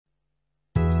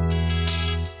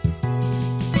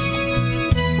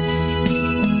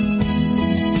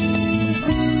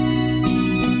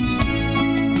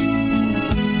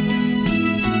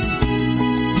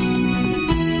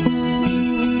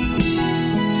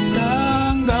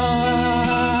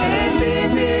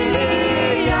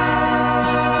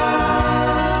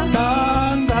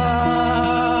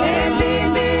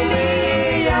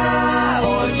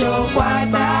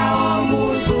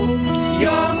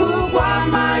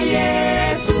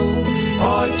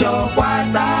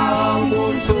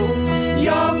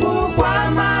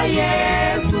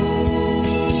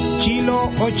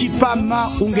chilo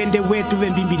ochipama ungende wetu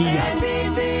vembimbilia.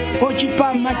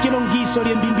 Ochipama chilongiso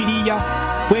lyembimbilia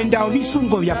kwenda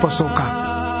obisungo vya posoka.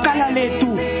 Kala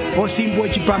letu osimbu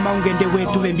ochipama ungende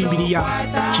wetu vembimbilia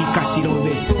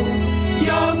chikasilobe.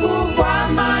 Yoku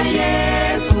kwama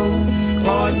Yesu,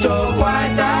 ocho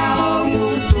kwata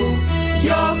ongusu.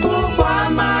 Yoku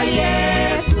kwama Yesu.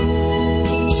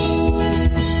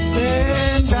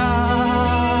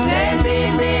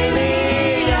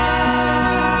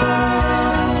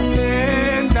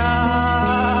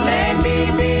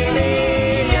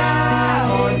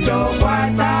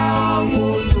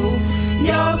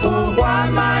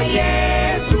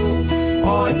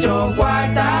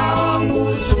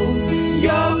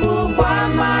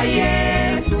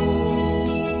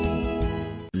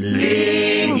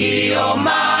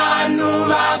 Manu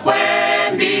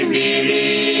wakwendi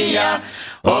milia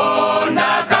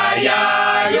onda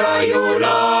kaya yo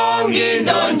yulongi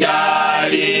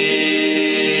ndonjali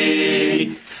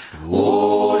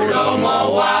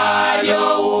ulomo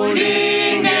wayo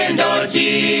ulinge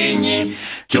ndochinyi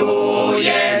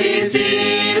chuye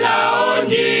disila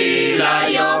onjila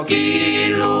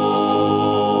yokilu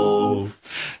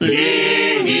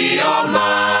lingi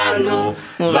omanu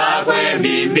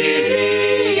wakwendi milia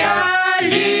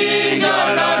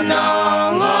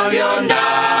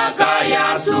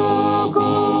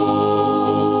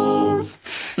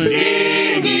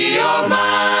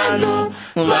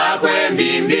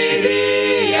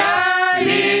Wakwembimbilia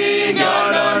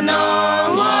linyolono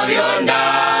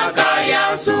movyondaka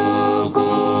ya suku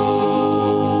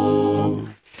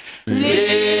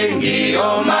lingi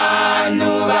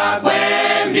omanu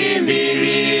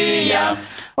wakwembimbilia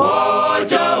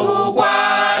ocho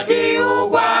ukwati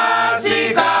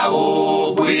ukwasika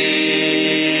upwi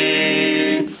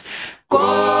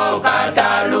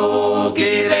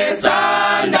kokatalukile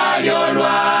sanda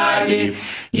yolwali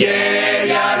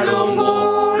yeria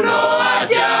lungulo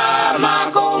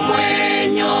ajama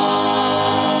komwenyo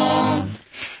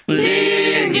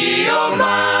lingi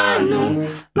omanu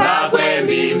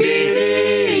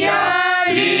wakwembimbilia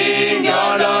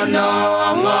linyolono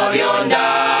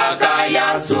movyondaka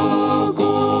ya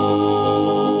suku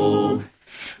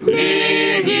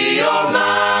lingi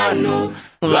omanu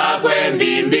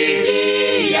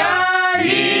wakwembimbilia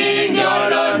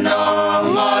linyolono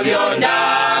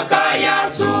movyondaka ya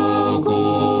suku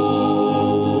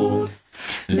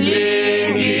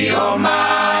lingi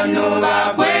omanu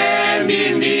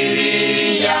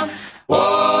wakwembimbilia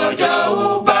ocho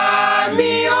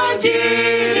upami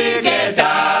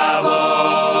ochiliketavo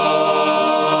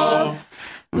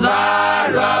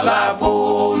valwa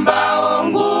vapumba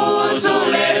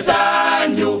ongusule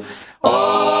sanju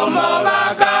omo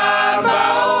vakamba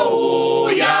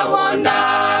ouya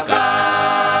wondaka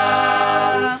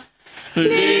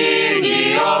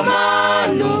lingi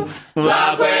omanu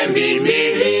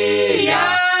wakwembimbilia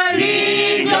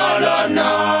linyolono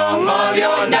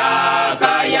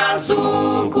movyondaka ya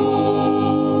suku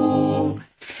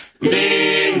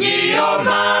lingi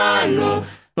omanu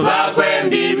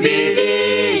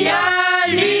wakwembimbilia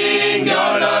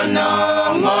linyolono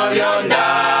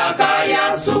movyondaka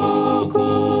ya suku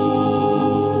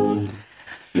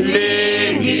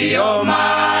lingi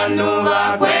omanu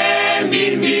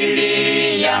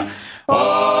wakwembimbilia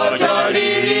ocho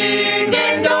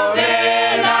lilinge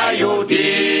ndovela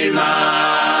yutima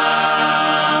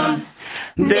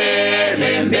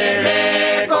ndelembele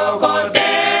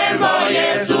kokotembo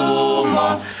yesumo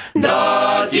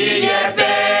ndochiye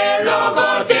pelo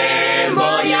kotembo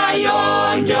ya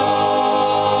yonjo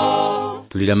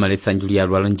tulila malesa njulia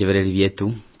lwalo njevereli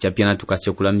vyetu chapiana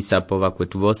tukasiokula misapo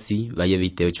vakwetu vosi vaye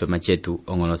viteo chipama chetu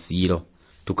ong'onosiyilo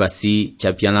tukasi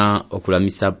chapiana okula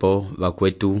misapo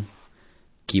vakwetu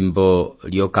kimbo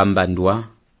liokambandwa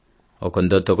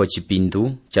okondoto ko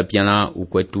chipindu chapiana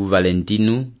ukwetu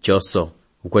Valentinu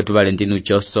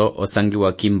Choso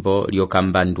osangiwa kimbo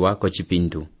liokambandwa ko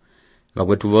chipindu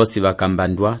vakwetu vosi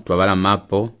vakambandwa twavala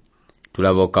mapo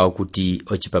tulavoka okuti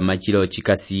ochipamachilo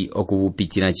chikasi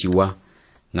okuvupitina chiwa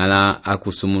ngala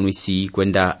akusumunuisi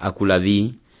kwenda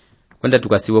akulavi kwenda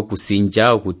tukasiwo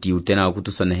kusinja okuti utena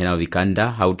okutusonehela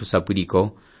vikanda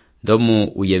hautusapwiliko ndomu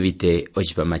uyevite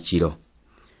ochipamachilo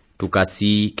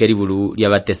tukasi keribulu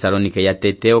lya Tesalonike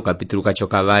yatete okapitulu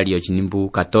kachokavali ochinimbu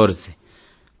 14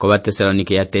 ko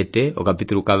Tesalonike yatete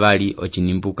okapitulu kavali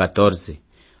ochinimbu 14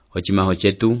 ochimaho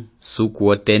chetu suku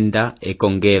otenda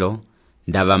ekongero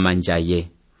ndava manjaye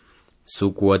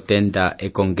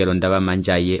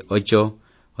ocho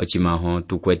ochimaho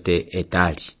tukwete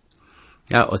etali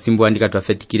ya osimbu andika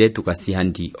twafetikile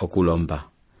tukasihandi okulomba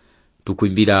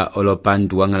tukwimbira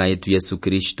olopandu wangala yetu Yesu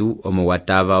Kristu omo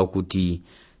watava okuti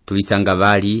tulisanga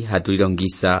vali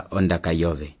hatulilongisa ondaka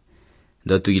yove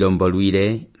ndo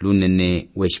tuilombolwile lunene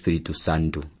we Espiritu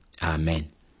Santu. Amen.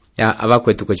 Ya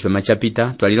abakwetu ko chipema chapita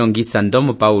twalilongisa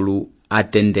ndomo Paulo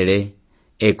atendele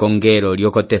ekongero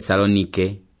lyoko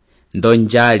Tesalonike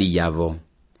ndonjali yavo.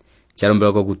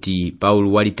 Chalombeloko kuti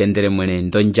Paulo walitendele mwene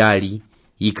ndonjali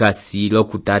ikasi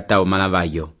lokutata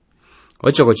omalavayo.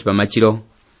 Ochoko chipema chilo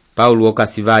Paulo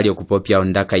okasivali okupopya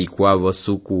ondaka ikwavo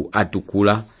suku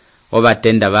atukula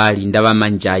obatenda vali ndava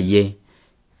manjaye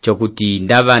chokuti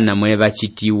ndavana mwene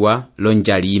vachitiwa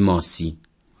lonjali imosi.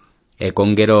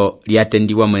 Ekongero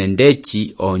lyatendiwa mwene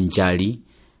ndechi onjali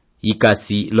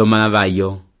ikasi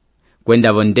lomalavayo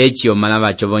kwenda vondechi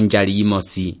omalavacho vonjali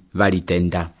imosi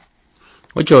valitenda.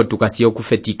 Ocho tukasi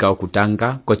okufetika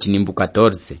okutanga kochinimbu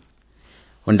 14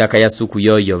 ondaka ya suku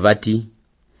yoyo vati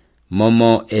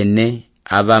momo ene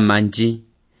ava manji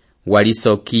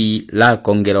walisoki la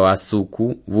kongero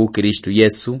asuku vu Kristu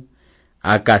Yesu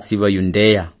akasivo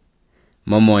Yudea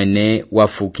momo ene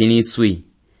wafukiniswi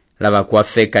lava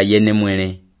kwafeka yene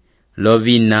mwene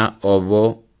lovina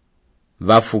ovo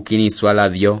vafukiniswa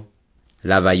lavyo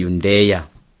lava Yudea.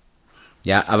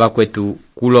 Ya abakwetu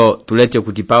kulo tulete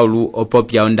kuti Paulo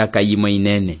opopya ondaka yimwe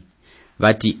inene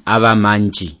vati ava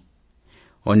manji.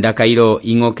 Ondaka ilo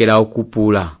ingokela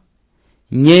okupula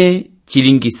nye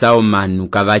chilingisao manu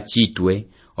kavachitwe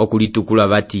okulitukula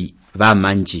vati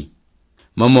vamanji.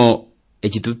 Momo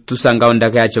echitutusanga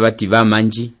ondaka yacho vati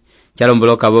vamanji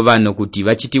chalomboloka bovano kuti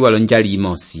vachitiwa lonjali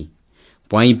imosi.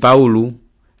 Pwai Paulo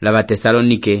lava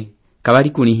Tesalonike kavali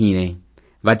kunihine.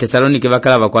 Va Tesalonike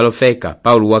vakala vakwalofeka,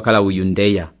 Paulo wakala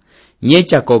uyundeya.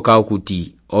 Nyecha koka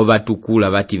okuti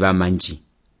ovatukula vati vamanji.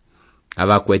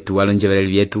 Abakwetu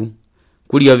walonjeveleli vyetu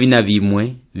kulio vina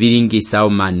vimwe vilingisao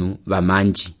manu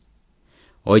vamanji.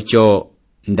 Ocho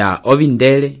nda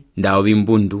ovindele nda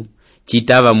ovimbundu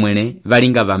chitava mwene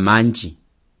valinga vamanji.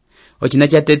 Ochina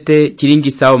yatete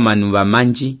chilingisao manu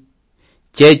vamanji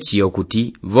chechi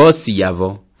okuti vosi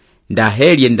yavo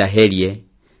ndahelye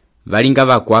valinga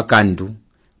vakwakandu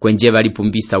kwenje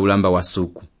valipumbisa ulamba wa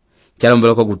suku.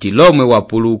 Chalomboloko kuti lomwe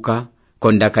wapuluka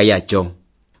kondaka yacho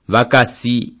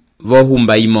vakasi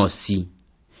vohumba imosi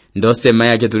ndosema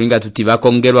yacho tulinga tuti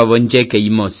vakongerwa vonjeke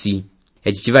imosi.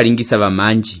 Echi chivalingisa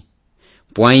vamanji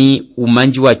pwai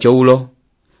umanji wacho ulo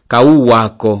kau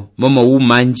wako momo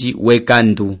umanji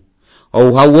wekandu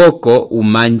ouhawoko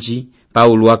umanji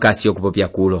Paulo wakasi okupopya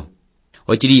kulo.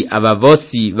 Ochili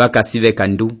avavosi vakasive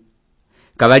kandu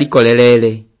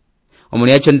kavalikolelele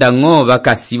omuli yacho ndango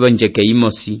vakasivo njeke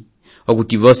imosi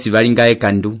okuti vosi valinga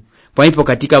ekandu pwaipo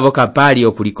katika voka pali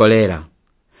okulikolera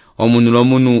omunu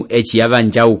lomunu echi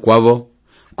yavanja ukwavo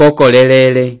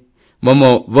kokolelele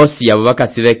momo vosi yavo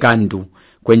vakasive kandu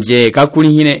kwenje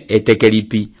kakulihine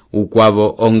etekelipi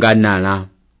ukwavo onganala.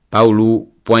 Paulo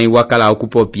pwai wakala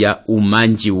okupopya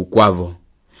umanji ukwavo.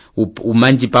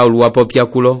 Umanji Paulo wapopya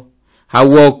kulo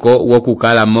hawoko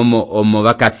wokukala momo omo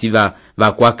vakasiva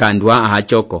vakwakandwa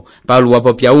ahachoko. Paulo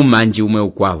wapopya umanji umwe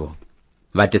ukwavo.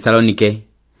 Va Tesalonike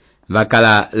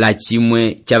vakala la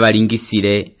chimwe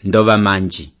chavalingisile ndova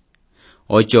manji.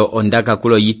 Ocho ondaka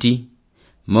kulo yiti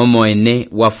momo ene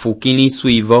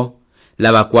wafukiniswivo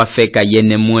lava kwafeka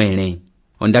yene mwele.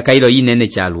 Ondaka ilo yinene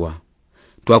chalwa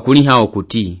twakuliha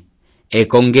okuti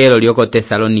ekongero lyoko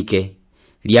Tesalonike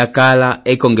lyakala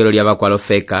ekongero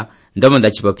lyavakwalofeka ndomo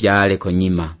ndachipopya ale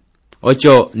konyima.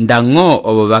 Ocho ndango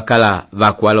obo vakala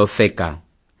vakwalofeka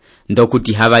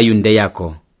ndokuti hava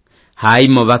Yudeyako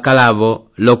haimo vakalavo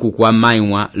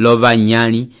lokukwamaiwa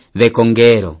lovanyali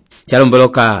vekongero.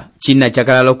 Chalomboloka china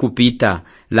chakala lokupita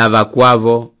lava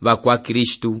kwavo vakwa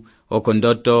Kristu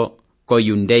okondoto ko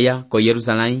Yudeya ko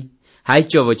Yerusalemu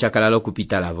haichovo chakala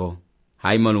lokupita lavo.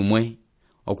 Haimo lumwe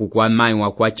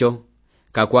okukwamaiwa kwacho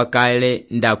kakwakale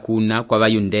ndakuna kwa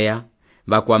Yudea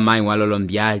vakwamaiwa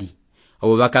lolombyali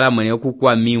obo vakala mwene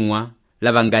okukwamiwa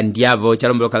lavangandiavo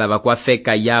chalomboloka lava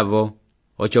kwafeka yavo.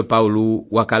 Ocho Paulo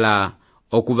wakala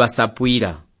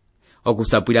okuvasapwira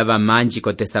okusapwira vamanji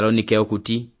ko Tesalonike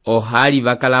okuti ohali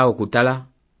vakala okutala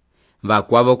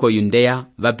vakwavo ko Yudea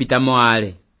vapitamo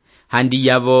ale handi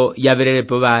yavo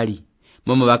yaverelepo vali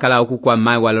momo vakala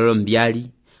okukwamaiwa lolombyali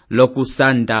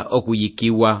lokusanda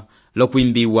okuyikiwa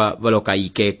lokuimbiwa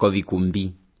volokayike ko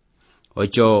vikumbi.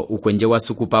 Ocho ukwenje wa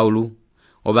suku Paulo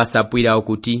ovasapwira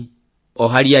okuti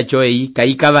ohali yacho eyi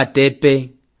kayika vatepe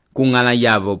kungala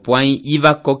yavo pwai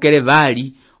iva kokele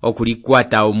vali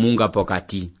okulikwata omunga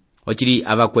pokati. Ochili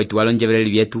abakwetu walonjeveleli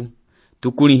vyetu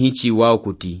tukulihichiwa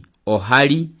okuti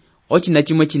ohali ochina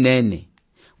chimwe chinene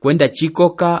kwenda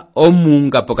chikoka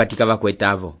omunga pokati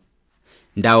kavakwetavo.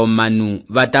 Ndao manu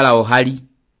vatala ohali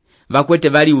vakwete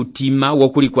vali utima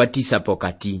wokulikwatisa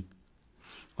pokati.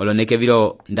 Oloneke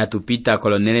vilo ndatupita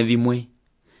kolonene vimwe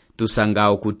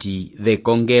tusangao kuti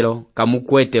vekongelo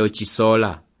kamukwete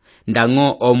ochisola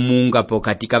ndang'o omunga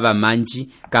pokati kavamanji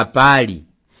kapali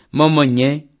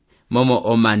momo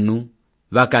omanu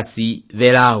vakasi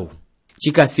velau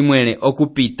chikasi mwene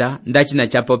okupita ndachina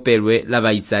chapopelwe la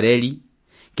Vaisraeli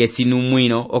kesinu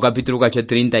mwino okapituluka cho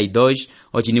 32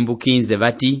 ochinimbu 15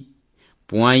 vati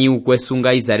pwanyi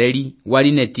ukwesunga Israeli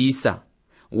walinetisa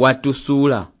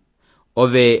watusula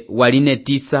ove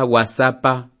walinetisa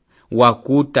wasapa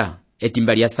wakuta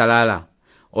etimba lya salala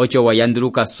ocho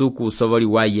wayanduluka suku usovoli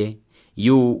waye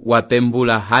yu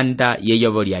wapembula handa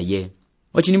yeyovo lyaye.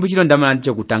 Ochinimbu chilo ndamala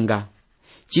ndicho kutanga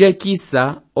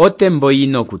chilekisa otembo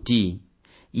ino kuti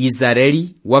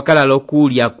Israeli wakala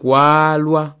lokulya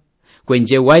kwalwa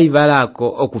kwenje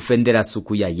waivalako okufendera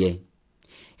suku yaye.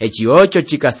 Echi ocho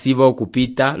chikasiva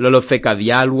okupita lolofeka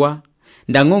vyalwa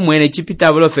ndang'o mwene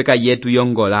chipita volofeka yetu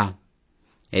yongola.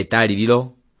 Etali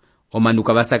lilo omanu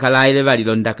kabasakala ele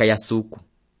valilo ndaka ya suku.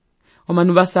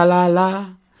 Omanu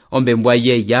basalala ombembwa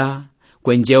yeya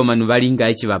kwenje omanu valinga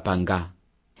echi vapanga.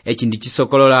 Echi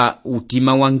ndichisokolola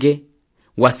utima wange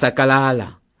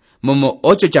wasakalala momo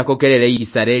ocho chakokelele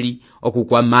Israeli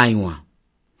okukwa maiwa.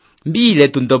 Mbile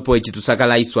tundopo echi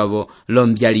tusakala iswavo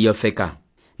lombyali yofeka.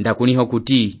 Ndakuniho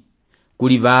kuti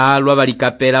kulivalwa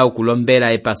valikapela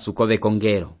okulombela epasuko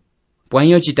vekongelo.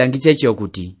 Pwanyo chitangiche echi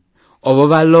okuti obo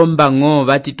balomba ng'o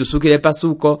vati tusukile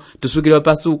pasuko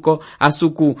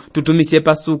asuku tutumisie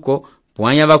pasuko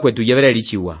pwanya vakwetu yevele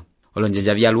lichiwa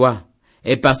olonjanja vyalwa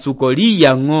epasuko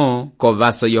liya ng'o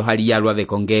kovaso yohali yalwa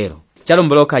vekongero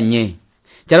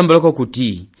chalomboloko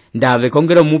kuti nda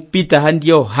vekongero mupita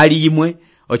handio hali imwe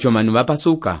ocho manu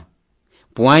vapasuka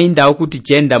pwanyi ndao kuti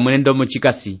chenda mwenendo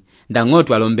mochikasi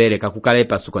ndang'otu alombele kakukala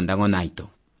epasuko ndang'o naito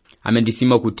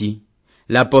amendisimo kuti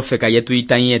lapofeka yetu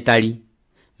itanyi etali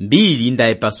mbili nda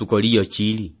epasuko liyo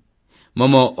chili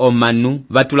momo omanu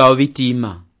vatulao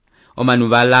vitima omanu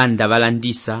valanda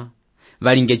valandisa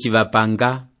valingechi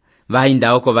vapanga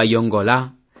vainda oko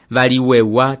vayongola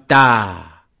valiwewa ta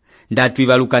ndatu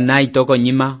ivaluka naitoko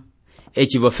nyima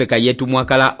echivofeka yetu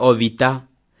mwakala ovita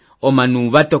omanu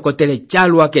vatokotele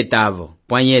chalwa ketavo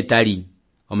pwanye etali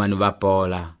omanu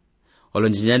vapola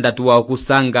olonjanja ndatu wa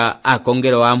okusanga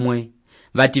akongelo amwe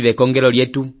vati vekongelo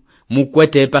lyetu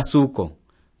mukwete epasuko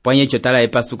pwanye chotala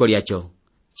epasuko lyacho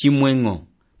chimwengo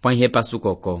pwanye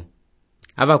epasuko ko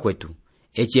ava kwetu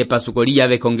echi epasuko liya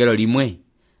vekongelo limwe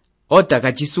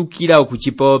otaka chisukila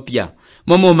okuchipopya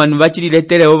momo manu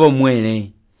vachililetele ovo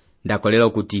mwene ndakolelo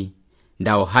kuti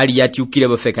ndao hali yatyukile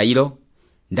bofeka ilo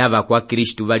ndava kwa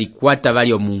Kristu valikwata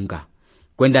vali omunga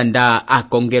kwenda nda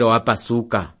akongelo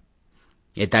apasuka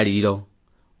etali lilo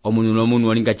omunu nomunu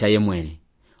olinga chaye mwene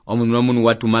omunu nomunu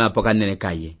watumala pokanene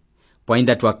kaye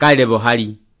pwainda twakale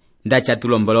vohali ndacha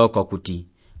tulomboloko kuti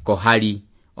kohali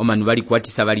omanu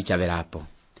valikwatisa vali chavelapo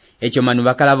echo manu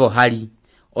vakala vohali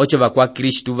ocho vakwa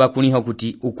Kristu vakuniho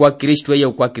kuti ukwa Kristu eye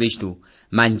ukwa Kristu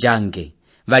manjange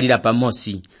valila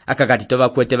pamosi akakatito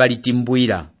vakwete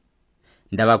valitimbuira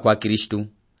ndava kwa Kristu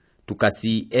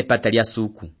tukasi epata lya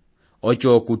suku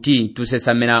ocho okuti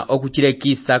tusesamena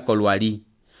okuchilekisa kolwali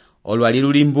olwali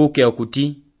lulimbuke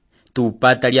okuti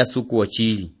tupata lya suku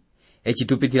ochili echi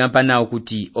tupitila mpana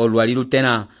okuti olwali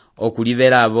lutena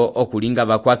okulivelavo okulinga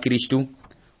vakwa Kristu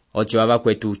ocho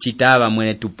avakwetu chitava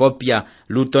mwene tupopya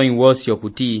luto inwosi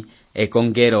okuti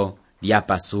ekongero lya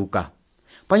pasuka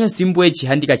panyo simbu echi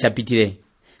handika chapitile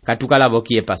katukalavo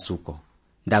kie pasuko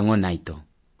ndang'o naito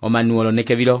omanu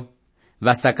oloneke vilo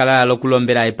vasakalala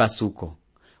lokulombela epasuko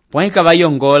pwanyika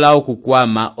vayongola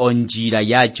okukwama onjira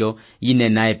yacho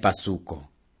yinena epasuko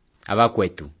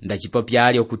avakwetu ndachipopya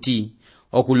ali okuti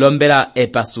okulombela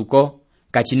epasuko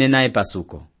kachinena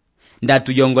epasuko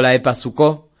ndatuyongola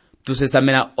epasuko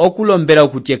tusesamena okulombela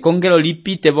okuti ekongelo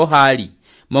lipite vohali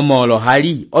momolo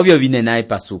hali ovyo vinena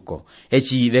epasuko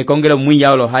echi vekongelo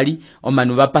mwiya olohali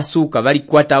omanu vapasuka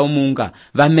valikwata omunga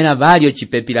vamena valio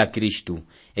chipepila Kristu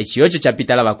echi ocho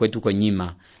chapitala vakwetu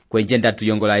konyima kwenje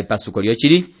ndatuyongola epasuko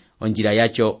lyochili onjira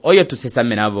yacho oyo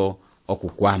tusesamenavo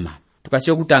okukwama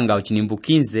tukasio kutanga ochinimbu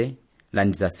 15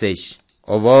 landiza 6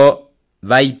 ovo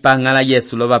vaipangala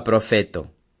Yesu lova profeto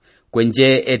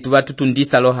kwenje etuva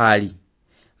tutundisa lohali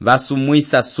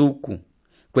vasumwisa suku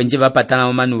kwenje vapatana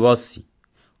omanu vosi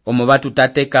omo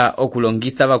vatutateka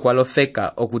okulongisa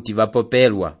vakwalofeka okuti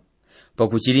vapopelwa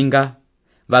pokuchilinga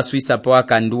vaswisa po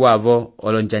akanduavo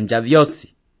olonjanja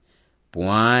vyosi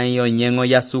pwanyo nyengo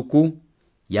ya suku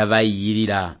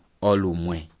yavaiyilila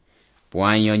olumwe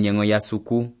pwanyo nyengo ya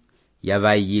suku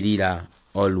yavaiyilila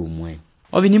olumwe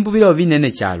ovinimbu vilo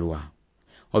vinene chalwa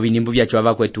Obinimbu byacho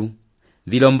abakwetu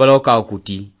bilomboloka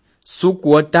okuti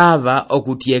suku otava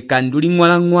okuti ekanduli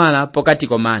ngwala pokati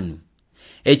komanu.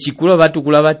 Echikulo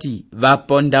batukula bati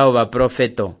bapondawo ba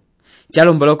profeto.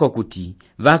 Chalomboloka okuti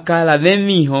bakala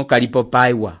bemiho kalipo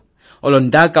paiwa.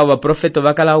 Olondaka wa profeto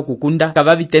bakala okukunda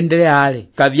kababitendere ale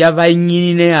kabyaba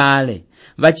inyine ale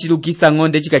bachilukisa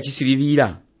ngonde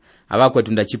chikachisiribira.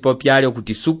 Abakwetu ndachipopyale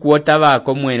okuti suku otava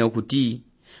akomwene okuti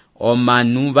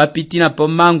omanu bapitina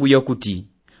pomangu yokuti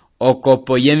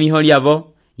okopo yemiho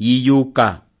lyabo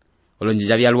yiyuka.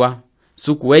 Olonjeja byalwa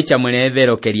suku wecha mwene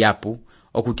evero keliapu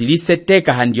okuti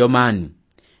liseteka handi omanu.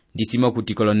 Ndisimo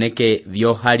kuti koloneke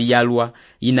vyohali yalwa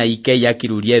ina ike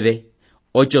yakirulieve.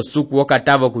 Ocho suku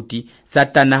okatavo kuti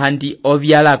Satana handi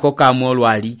ovyalako kamwe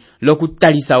olwali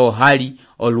lokutalisa ohali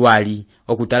olwali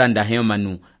okutalanda heyo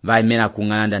manu vaimela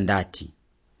kung'ananda ndati.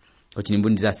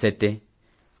 Ochinimbundi za 7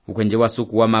 ukwenje wa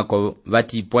suku wamako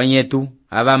vati pwanyetu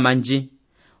ava manji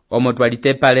omo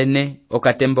twalitepa lene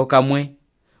okatembo kamwe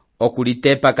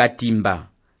okulitepa katimba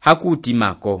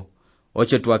hakutimako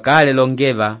ocho twakale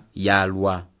longeva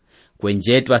yalwa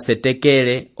kwenje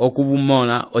twasetekele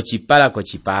okuvumona ochipala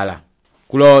kochipala.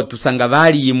 Kulo tusanga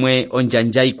vali imwe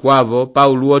onjanja ikwavo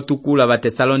Paulo otukula va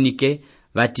Tesalonike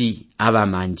vati ava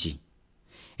manji.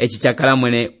 Echi chakala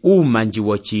mwene umanji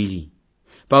wochili.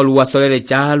 Paulo wasolele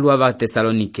chalwa va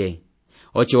Tesalonike.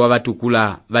 Ocho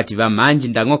wabatukula vati va manji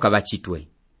ndangoka vachitwe.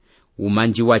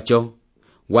 Umanji wacho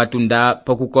watunda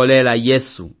pokukolela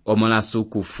Yesu omona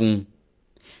sukufu.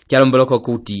 Chalomboloko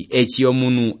kuti echi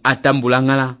omunu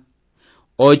atambulangala.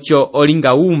 Ocho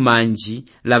olinga umanji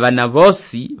lavana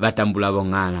vosi vatambula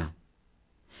bongala.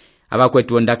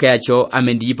 Abakwetu ondaka yacho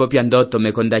amendiyipo pya ndoto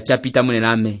mekonda chapita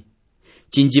mwenename.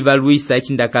 Chinjiva Luisa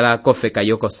echindakala kofeka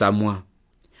yoko samwa.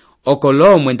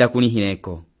 Okolo mwenda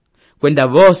kunihineko. Kwenda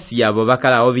vosi yabo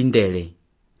bakala ovindele.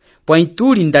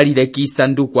 Pointuli ndalile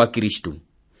kisanduku wa Kristu.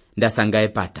 Ndasanga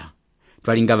epata.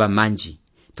 Twalinga bamanji.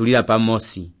 Tulila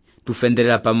pamosi.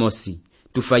 Tufendelela pamosi.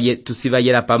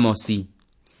 Tusivayela pamosi.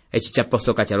 Echi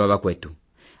chaposoka chalwa bakwetu.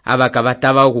 Abaka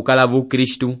bataba okukala bu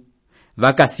Kristu.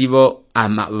 Bakasibo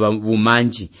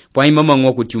bumanji. Pwaimomo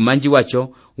ngokuti umanji wacho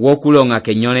wokulonga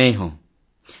kenyoleho.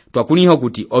 Twakuliho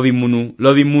kuti obimunu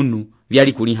lobimunu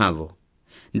byali kulihavo.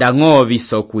 Ndango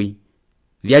bisokwi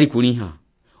byali kuliha.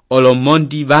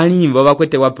 Olomondi balimbo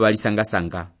bakwete wapo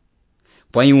balisanga.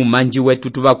 Pwai umanji wetu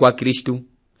tuba kwa Kristu.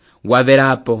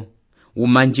 Waberapo.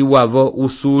 Umanji wavo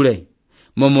usule.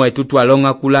 Momo wetu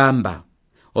twalonga kulamba.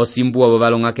 Osimbu wabo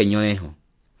balonga kenyoleho.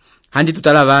 Handi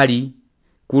tutala bali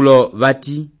kulo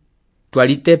vati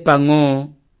twalitepa ngo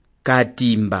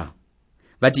katimba.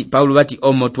 Vati Paulo vati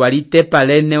omo twalitepa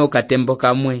lene okatembo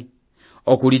kamwe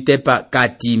okulitepa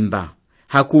katimba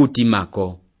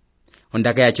hakutimako.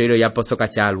 Ondaka yacho ilo yaposoka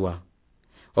chalwa.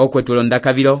 Okwetu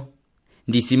ondaka biro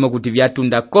ndisimo kuti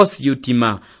vyatunda kosi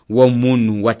yutima wo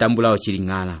munu watambula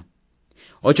ochilingala.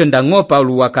 Ocho ndango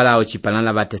Paulo wakala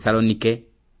ochipalana va Tesalonike.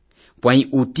 Pwai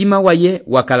utima waye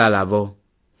wakala lavo.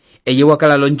 Eye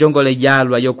wakala lonjongole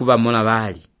yalwa yokuva mona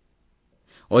bali.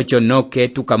 Ocho noke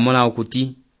tukamona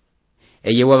okuti.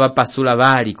 Eye wabapasula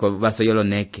bali ko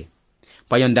basoyoloneke.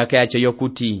 Pwayo ndake yacho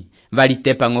yokuti bali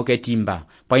tepa ngoke timba.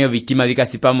 Pwayo vitima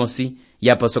vikasipamosi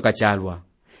yaposoka chalwa.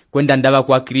 Kwenda ndaba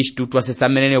kwa Kristu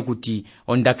twasesamelene okuti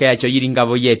ondake yacho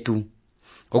yiringavo yetu.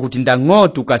 Okuti ndango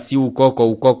tukasi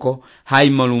ukoko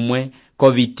haimolumwe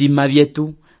ko vitima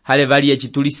vyetu. Hale vali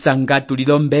echitulisanga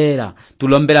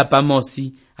tulombera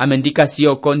pamosi amendika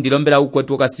siyoko ndilombera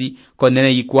ukwetu kasi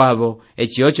konene yikwavo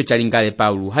echiocho chalingale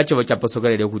Paulo hacho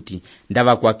chaposokelele kuti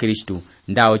ndaba kwa Kristu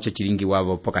ndao cho chilingi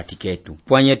wavo pokati ketu.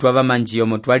 Pwanye twava manjio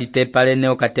motwalitepa lene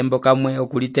okatembo kamwe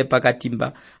okulitepa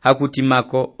katimba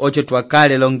hakutimako ocho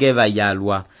twakale longeva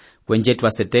yalwa kwenje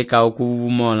twaseteka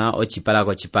okuvumona ochipala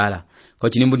kochipala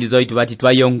kochinimbundizo itu bati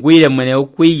twayongwile mwene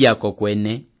okwiya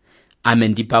kokwene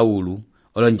amendi Paulo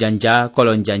olonjanja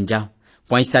kolonjanja.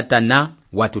 Pwai Satana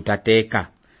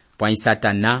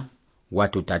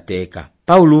watutateka.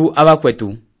 Paulo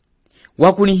abakwetu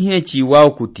wakulihe chiwa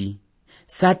okuti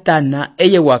Satana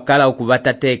eye wakala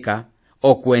okubatateka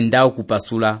okwenda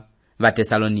okupasula va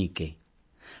Tesalonike.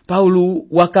 Paulo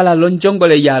wakala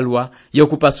lonjongole yalwa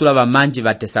yokupasula bamanji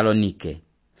va Tesalonike.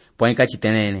 Pwai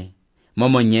kachitenene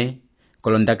momonye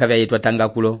kolondaka bya yetwa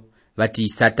tangakulo bati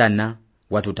Satana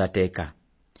watutateka.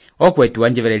 Okwetu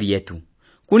wanjeveleli yetu.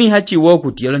 Kuni hachi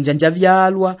wokuti olonjanja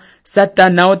vyalwa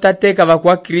Satana otateka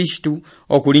vakwa Kristu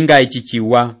okulinga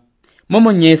echichiwa.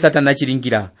 Momo nye Satana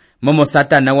chilingira. Momo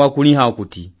Satana wakuliha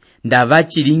okuti ndava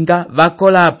chilinga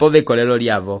vakola apo vekolelo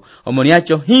lyavo. Omoni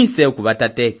hacho hinse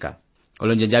okubatateka.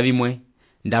 Olonjanja vimwe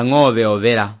ndangove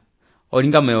overa.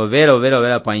 olinga moyo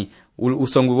vera pwai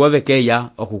usongu wovekeya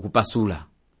okukupasula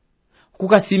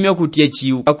kukasimya kuti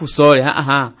echiu akusole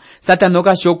Satana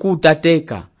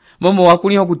okashokutateka momo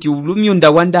wakuliho kuti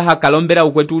ulumyunda wanda hakalombera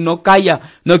ukwetu unokaya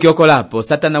nokyokolapo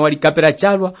Satana walikapera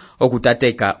chalwa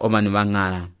okutateka omanu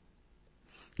bang'ala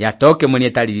yatoke mwenye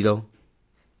talililo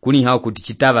kuni hao kuti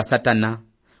chitava Satana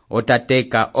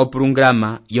otateka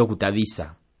opurungrama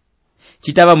yokutavisa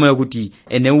chitava moyo kuti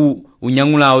eneu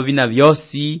unyangula ovina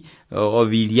vyosi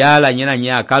ovilyala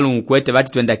nyena akalu kwete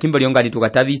bati twenda kimbo lyonga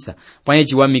litukatavisa panye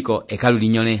chiwamiko ekalu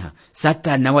linyoneha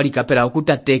Satana walikapera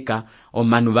okutateka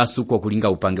omanu basuku okulinga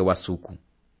upange wa suku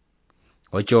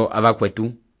ocho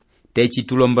abakwetu techi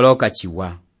tulomboloka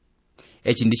chiwa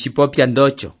echi ndishipopya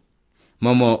ndocho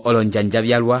momo olonjanja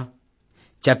byalwa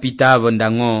chapitavo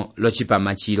ndango lochipa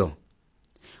machiro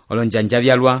olonjanja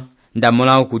byalwa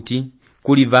ndamola okuti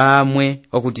kuli vamwe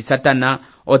okuti Satana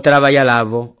otarava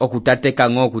yalavo okutateka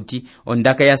ngo okuti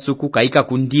ondaka ya suku kaika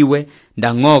kundiwe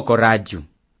ndangoko radio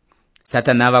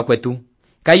Satana abakwetu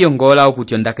kayongola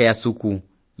okuti ondaka ya suku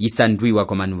yisandwiwa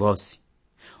komanu vosi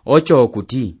ocho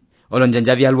okuti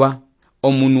olonjanja byalwa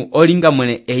omunu olinga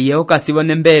mwene eye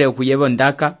okasibone mbere okuyebo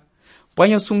ndaka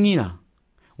pwanyo sungina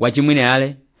wachimwine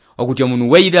yale okuti omunu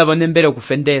weira bone mbere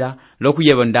okufendera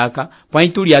lokuyebo ndaka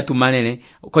pwantuli atumanene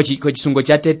kochisungo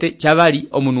yatete chabali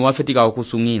omunu wafetika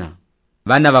okusungina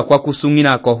bana bakwa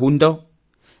kusungina kohundo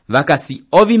bakasi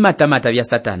obi matamata bya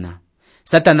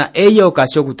Satana eye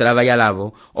okasho kutalaba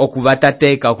yalavo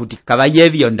okubatateka okuti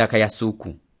kabayebyo ndaka ya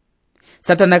suku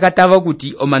Satana katava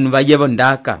okuti omanu bayebo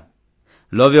ndaka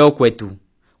love okwetu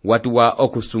watu wa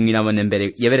okusungina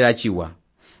bonembere yeberera chiwa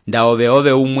nda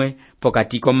ove umwe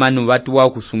pokatiko manu watu wa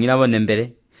okusungina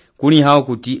bonembere kuni hao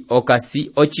kuti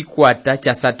okasi ochikwata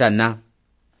cha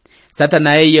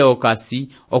Satana eye okasi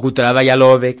okutalaba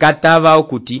yalove katava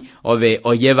okuti ove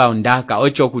oyeba ondaka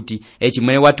ocho okuti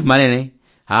echimwene watu manene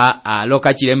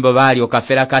loka chilembo bali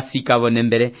okafera kasika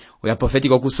bonembere oya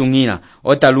profetiko kusungina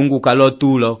otalunguka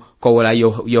lotulo kowola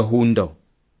yohundo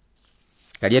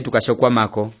kaliye tukashokwa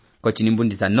mako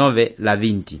kochinimbundisa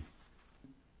 9:20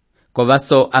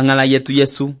 kovaso angala yetu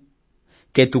Yesu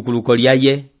ketukuluko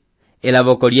lyaye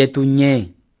elavoko lyetu nye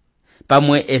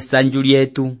pamwe esanju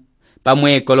lyetu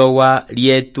pamwe ekolowa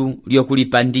lyetu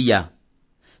lyokulipandia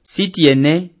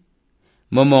sitiene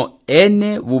momo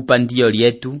ene vupandio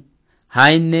lyetu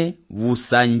haine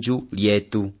vusanju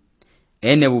lyetu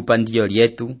ene vupandio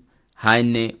lyetu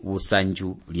haine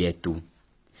vusanju lyetu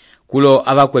kulo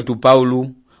abakwetu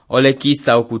Paulu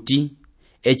olekisa okuti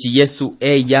echi Yesu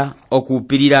eya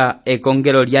okupirira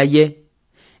ekongero lyaye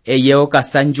eye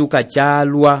okasanjuka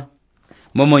chalwa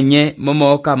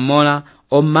momo okamola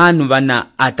omanu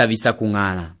bana atavisa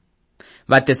kungala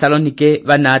ba Tesalonike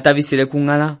bana atavisile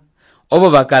kungala obo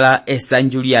bakala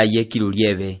esanju lyaye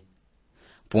kilulyebe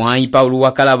pwai Paulu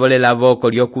wakala bolela voko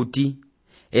lyokuti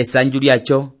esanju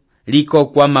lyacho liko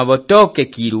kwa mabotoke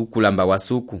kilu kulamba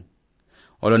wasuku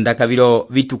olondaka biro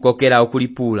vitukokera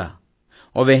okulipula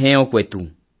oveheo kwetu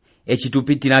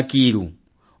echitupitira kilu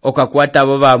okakwata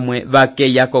abo bamwe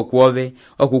bake yako kwove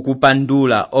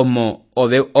okukupandula omo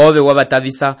ove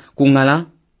wabatavisa kungala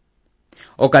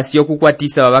okasio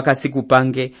kukwatisa babakasi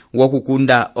kupange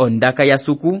wokukunda ondaka ya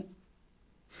suku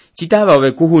chitaba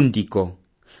ove kuhundiko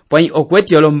pwai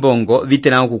okweti olombongo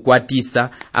vitena okukwatisa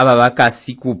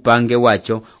ababakasi kupange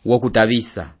wacho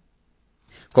wokutavisa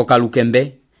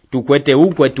kokalukembe tukwete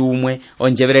ukwetu umwe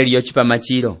onjebere yochipa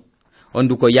machiro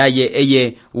onduko yaye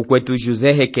eye ukwetu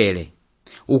juzehekele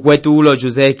ukwetu ulo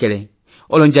juzehekele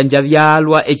olonjanja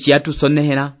byalwa echiatu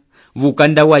sonehera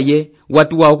vukanda waye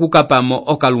watu wa okukapamo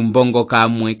okalumbongo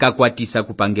kamwe kakwatisa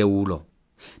kupange ulo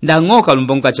ndango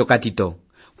kalumbongo kacho katito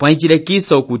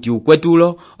pwanchirekiso okuti ukwetu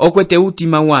ulo okwete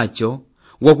utima wacho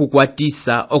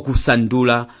wokukwatisa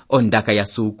okusandula ondaka ya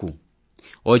suku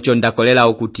ocho ndakolela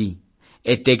okuti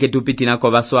eteke tupitina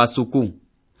kovaso asuku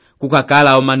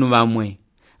kukakala omanu bamwe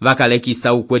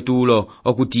bakalekisa ukwetu ulo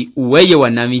okuti uweye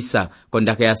wanamisa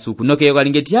kondaka ya suku nokeyo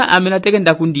kalingeti amenateke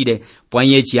ndakundire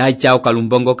pwanyechi hacha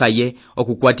okalumbongo kaye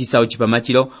okukwatisa ochipa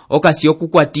machiro okasi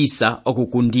okukwatisa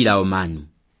okukundira omanu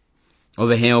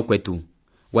oveheo kwetu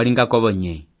walinga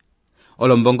kobonye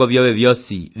olombongo byobe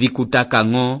byosi vikutaka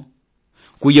ngo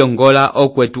kuyongola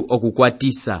okwetu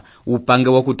okukwatisa upange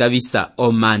wokutavisa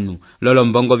omanu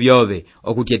lolombongo byobe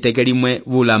okutieteke limwe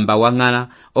bulamba wangala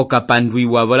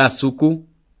okapandwiwa bola suku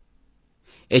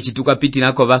echi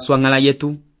tukapitinako baswangala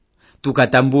yetu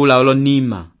tukatambula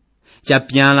olonima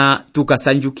chapyala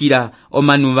tukasanjukira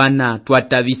omanu bana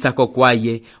twatavisa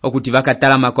kokwaye okuti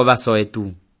bakatala baso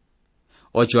etu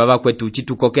ocho abakwetu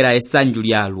chitukokera esanju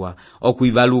lyalwa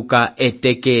okuibaluka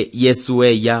eteke Yesu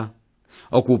eya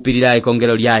okupirira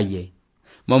ekongelo lyaye.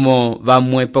 Momo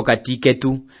vamwe pokati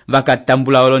ketu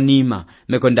vakatambula olonima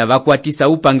mekonda vakwatisa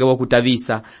upange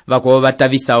wokutavisa vakuwo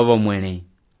vatavisa ovo mwene.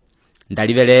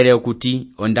 Ndalivelele okuti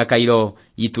ondaka ilo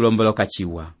yitulomboloka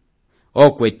chiwa.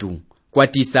 Okwetu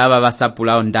kwatisa ava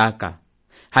vasapula ondaka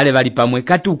hale vali pamwe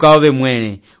katuka ove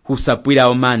mwene husapwila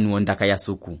omanu ondaka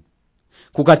yasuku.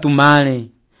 Kukatumale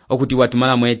okuti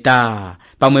watumala mweta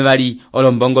pamwe vali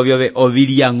olombongo vyove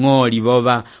ovilya ng'oli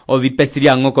vova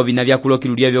ovipesilia ng'oko vina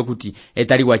vyakulokilulia vyokuti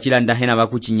etali wachilanda hena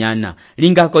vakuchinyana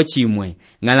lingako chimwe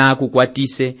ng'ala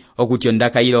akukwatise okuti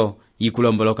ondaka ilo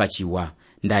yikulomboloka chiwa.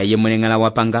 Ndaye mwene ng'ala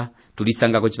wapanga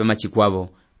tulisanga kochipama chikwavo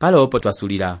pale opo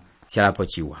twasulira chalapo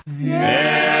chiwa.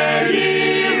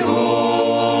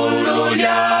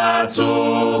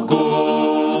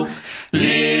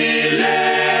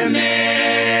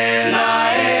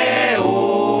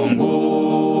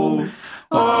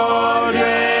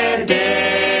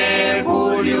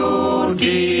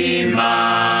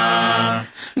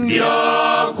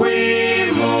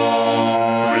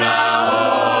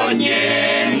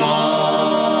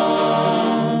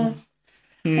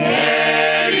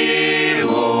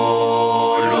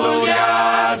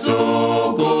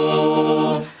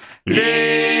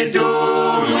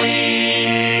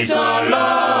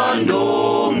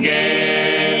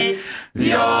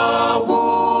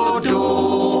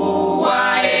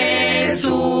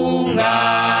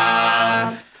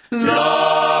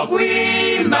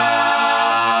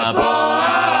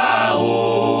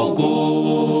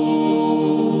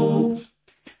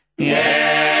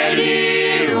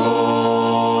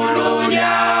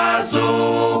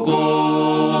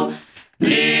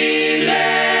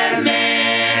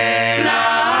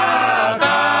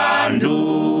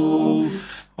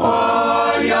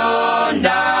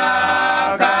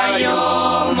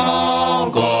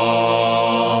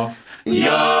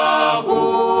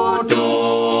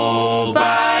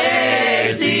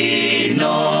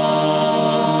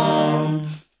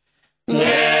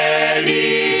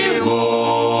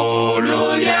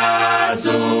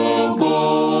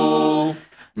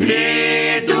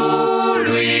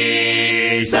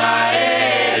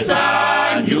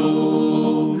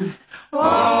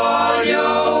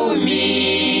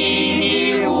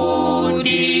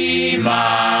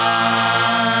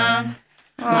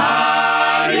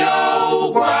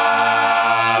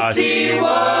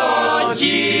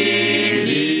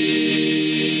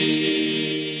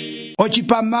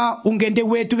 Ochipama ungende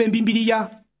wetu vembimbiliya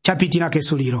chapitina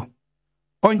kesuliro.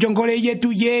 Onjongole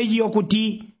yetu yeyi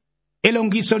okuti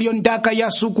elongiso lyondaka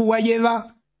yasuku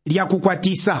wayeva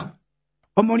lyakukwatisa.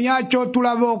 Omoniacho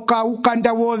tulavoka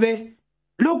ukanda wove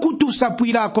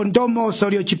lokutusapwilako ndomoso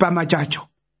lyochipama chacho.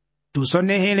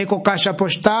 Tusonehele ko kasha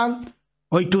postal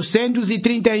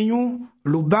 831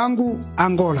 Lubangu,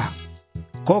 Angola.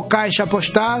 Ko kasha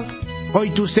postal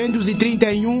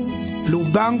 831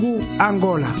 Lubangu,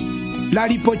 Angola.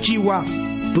 Lalipochiwa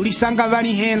tulisanga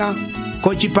vani hena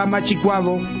kochipama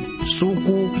chikwavo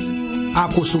suku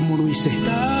akusumuluise.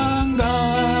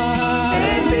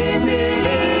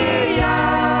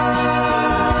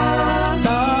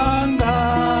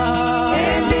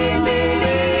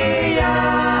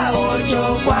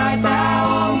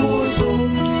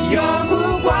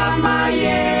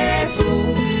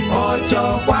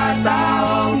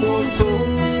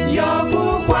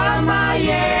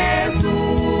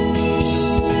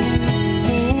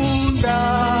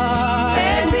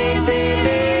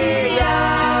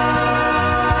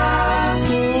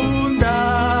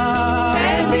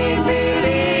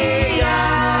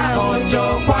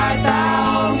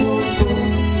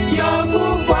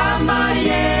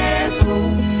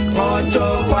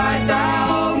 Ocho,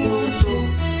 cuatro.